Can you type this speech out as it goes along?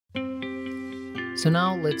So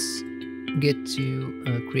now let's get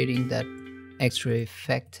to creating that extra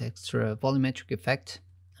effect, extra volumetric effect.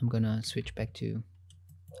 I'm gonna switch back to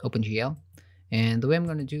OpenGL. And the way I'm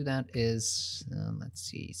going to do that is, let's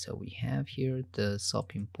see, so we have here the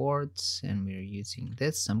SOP imports and we're using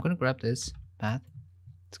this. I'm going to grab this path.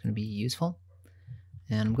 It's going to be useful.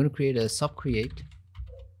 And I'm going to create a SOP create.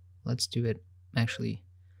 Let's do it actually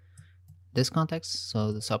this context.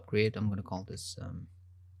 So the SOP create, I'm going to call this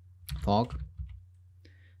fog.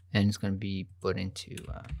 And it's going to be put into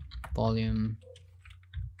volume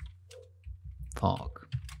fog.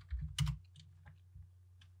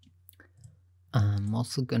 I'm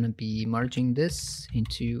also going to be merging this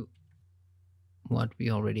into what we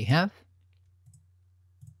already have.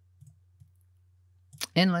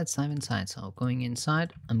 And let's dive inside. So going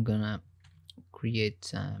inside, I'm going to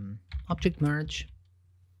create object merge,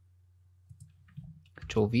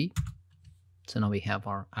 Control V. So now we have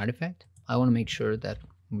our artifact. I want to make sure that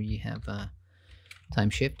we have a time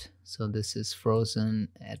shift. So this is frozen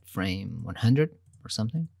at frame 100 or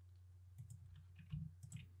something.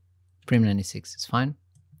 Frame 96 is fine.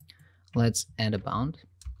 Let's add a bound.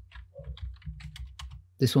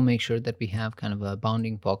 This will make sure that we have kind of a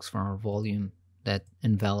bounding box for our volume that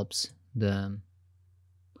envelops the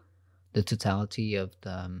totality of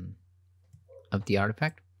the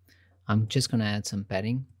artifact. I'm just gonna add some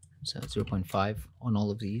padding, so 0.5 on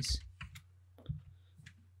all of these.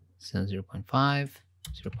 So 0.5, 0.5,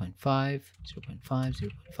 0.5,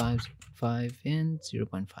 0.5, 0.5, and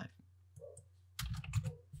 0.5.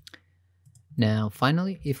 Now,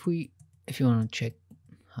 finally, if you want to check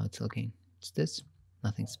how it's looking, it's this,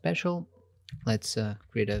 nothing special. Let's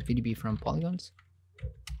create a VDB from polygons.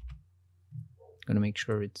 Gonna make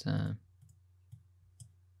sure it's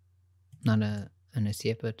not an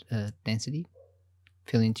STF, but density,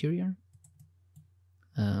 fill interior.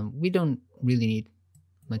 We don't really need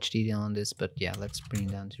much detail on this, but yeah, let's bring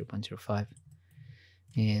it down 0.05.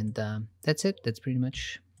 And that's it. That's pretty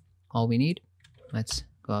much all we need. Let's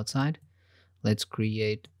go outside. Let's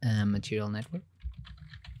create a material network.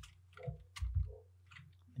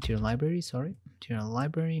 Material library, sorry. Material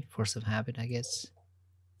library, force of habit, I guess.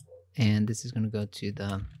 And this is going to go to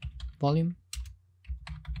the volume.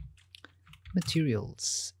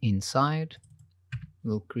 Materials inside.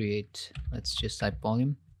 We'll create, let's just type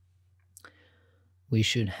volume. We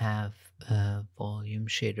should have a volume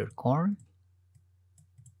shader core.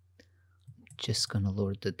 Just gonna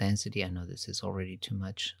lower the density. I know this is already too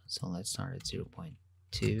much, so let's start at 0.2,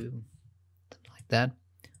 something like that.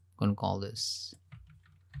 I'm gonna call this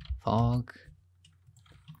fog.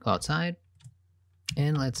 Go outside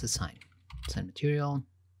and let's assign material.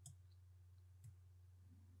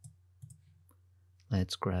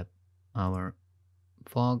 Let's grab our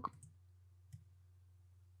fog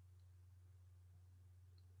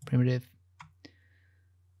primitive.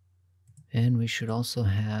 And we should also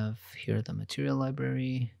have here the material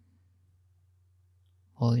library,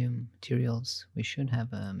 volume, materials. We should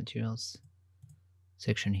have a materials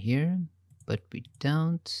section here, but we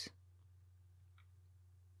don't.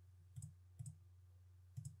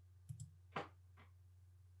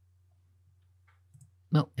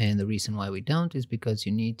 No, and the reason why we don't is because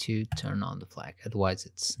you need to turn on the flag, otherwise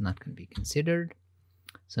it's not going to be considered.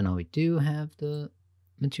 So now we do have the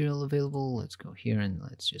material available. Let's go here and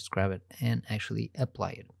let's just grab it and actually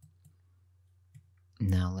apply it.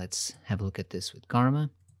 Now let's have a look at this with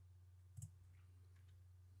Karma.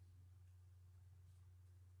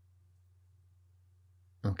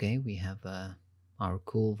 Okay, we have our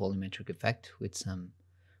cool volumetric effect with some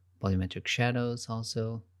volumetric shadows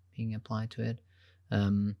also being applied to it.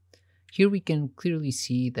 Here we can clearly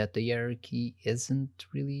see that the hierarchy isn't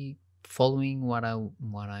really following what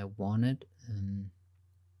I wanted.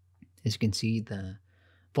 As you can see, the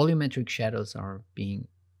volumetric shadows are being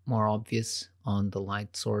more obvious on the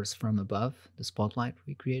light source from above, the spotlight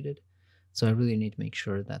we created. So I really need to make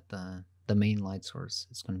sure that the main light source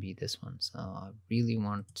is going to be this one. So I really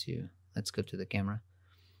want to, let's go to the camera.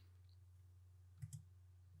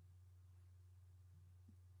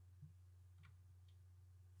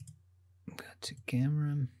 Go to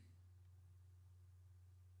camera.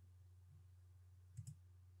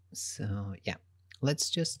 So yeah.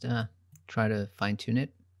 Let's just try to fine tune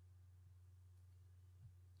it.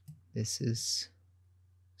 This is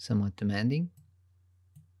somewhat demanding.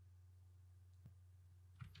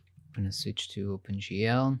 I'm going to switch to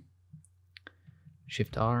OpenGL,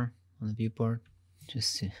 Shift R on the viewport,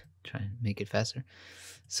 just to try and make it faster.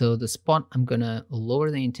 So the spot, I'm going to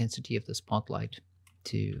lower the intensity of the spotlight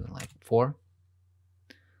to like 4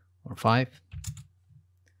 or 5.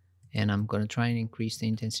 And I'm going to try and increase the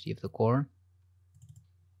intensity of the core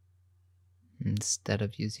Instead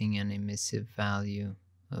of using an emissive value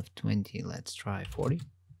of 20, let's try 40.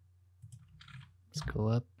 Let's go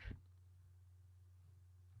up.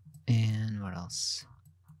 And what else?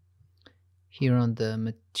 Here on the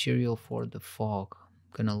material for the fog,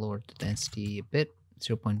 I'm gonna lower the density a bit,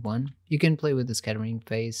 0.1. You can play with the scattering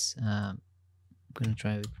phase. I'm gonna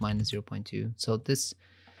try with -0.2. So this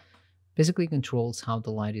basically controls how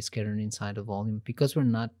the light is scattered inside the volume. Because we're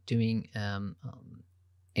not doing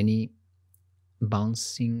any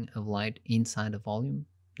bouncing of light inside the volume,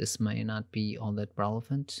 this may not be all that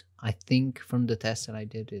relevant. I think from the test that I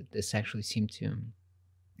did, this actually seemed to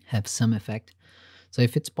have some effect. So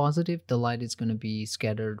if it's positive, the light is going to be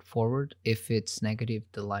scattered forward. If it's negative,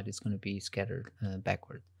 the light is going to be scattered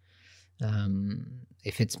backward.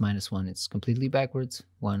 If it's -1, it's completely backwards.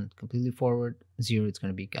 1, completely forward. 0, it's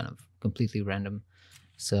going to be kind of completely random.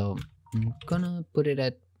 So I'm going to put it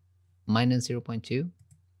at -0.2.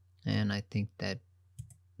 And I think that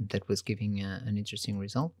was giving an interesting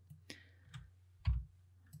result.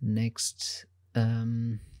 Next,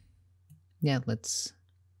 yeah, let's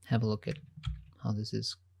have a look at how this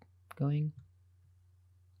is going.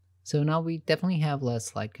 So now we definitely have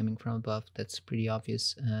less light coming from above. That's pretty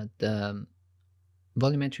obvious. The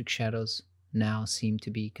volumetric shadows now seem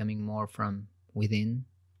to be coming more from within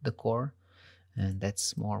the core, and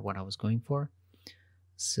that's more what I was going for.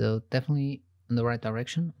 So definitely in the right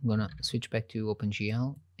direction. I'm gonna switch back to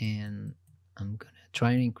OpenGL, and I'm gonna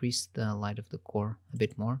try and increase the light of the core a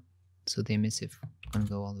bit more. So the emissive, I'm gonna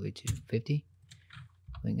go all the way to 50,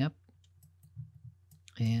 going up.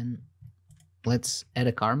 And let's add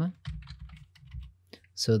a karma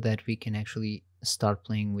so that we can actually start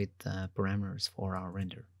playing with parameters for our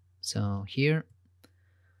render. So here,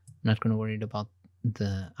 I'm not going to worry about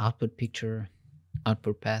the output picture,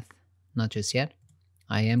 output path, not just yet.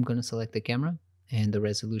 I am going to select the camera and the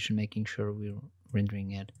resolution, making sure we're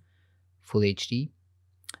rendering at full HD.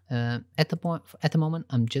 At the moment,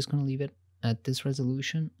 I'm just going to leave it at this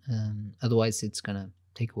resolution. Otherwise, it's going to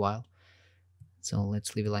take a while. So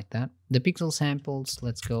let's leave it like that. The pixel samples,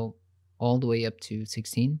 let's go all the way up to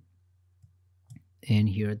 16. And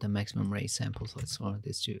here are the maximum ray samples. Let's lower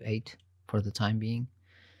this to 8 for the time being.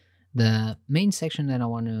 The main section that I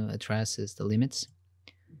want to address is the limits.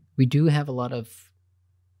 We do have a lot of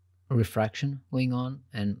refraction going on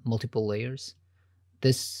and multiple layers.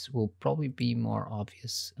 This will probably be more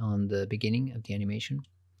obvious on the beginning of the animation.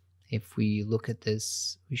 If we look at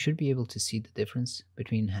this, we should be able to see the difference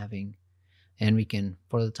between having, and we can,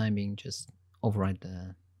 for the time being, just override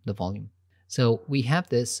the volume. So we have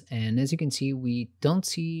this, and as you can see, we don't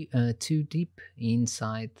see too deep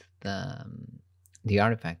inside the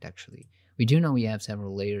artifact. Actually, we do know we have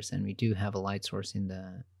several layers, and we do have a light source in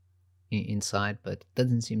the inside, but it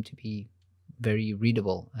doesn't seem to be very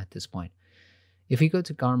readable at this point. If we go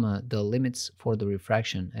to Karma, the limits for the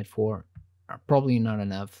refraction at 4 are probably not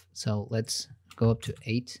enough. So let's go up to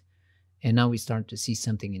 8, and now we start to see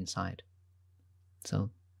something inside.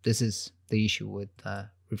 So this is the issue with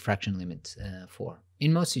refraction limit 4.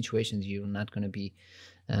 In most situations, you're not going to be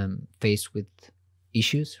faced with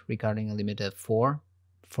issues regarding a limit of 4.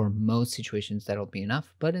 For most situations, that'll be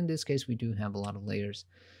enough. But in this case, we do have a lot of layers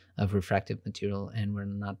of refractive material, and we're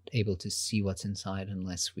not able to see what's inside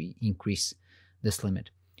unless we increase this limit.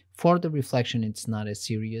 For the reflection, it's not as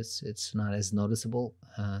serious. It's not as noticeable.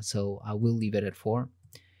 So I will leave it at 4.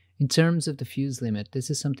 In terms of the fuse limit, this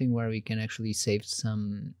is something where we can actually save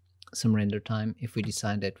some render time if we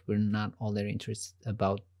decide that we're not all that interested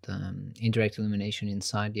about indirect illumination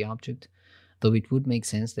inside the object, though it would make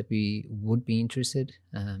sense that we would be interested.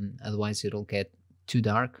 Otherwise, it'll get too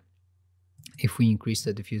dark. If we increase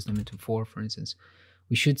the diffuse limit to 4, for instance,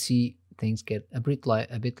 we should see things get a bit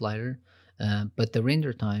lighter. But the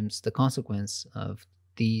render times, the consequence of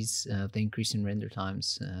these, the increase in render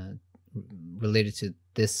times related to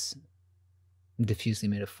this diffuse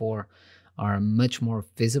limit of 4 are much more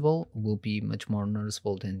visible, will be much more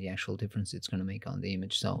noticeable than the actual difference it's going to make on the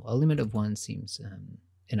image. So a limit of 1 seems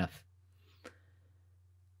enough.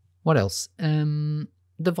 What else?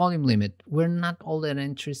 The volume limit. We're not all that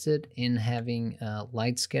interested in having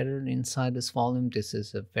light scattered inside this volume. This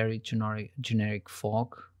is a very generic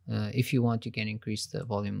fog. If you want, you can increase the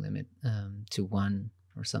volume limit to 1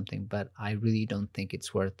 or something, but I really don't think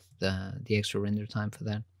it's worth the extra render time for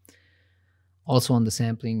that. Also on the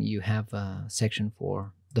sampling, you have a section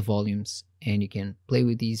for the volumes, and you can play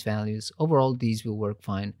with these values. Overall, these will work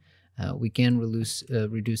fine. We can reduce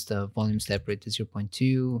the volume step rate to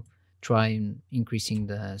 0.2, try increasing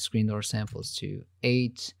the screen door samples to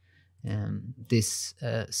 8. This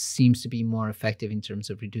seems to be more effective in terms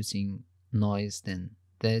of reducing noise than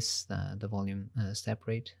this, the volume step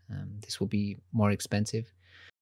rate. This will be more expensive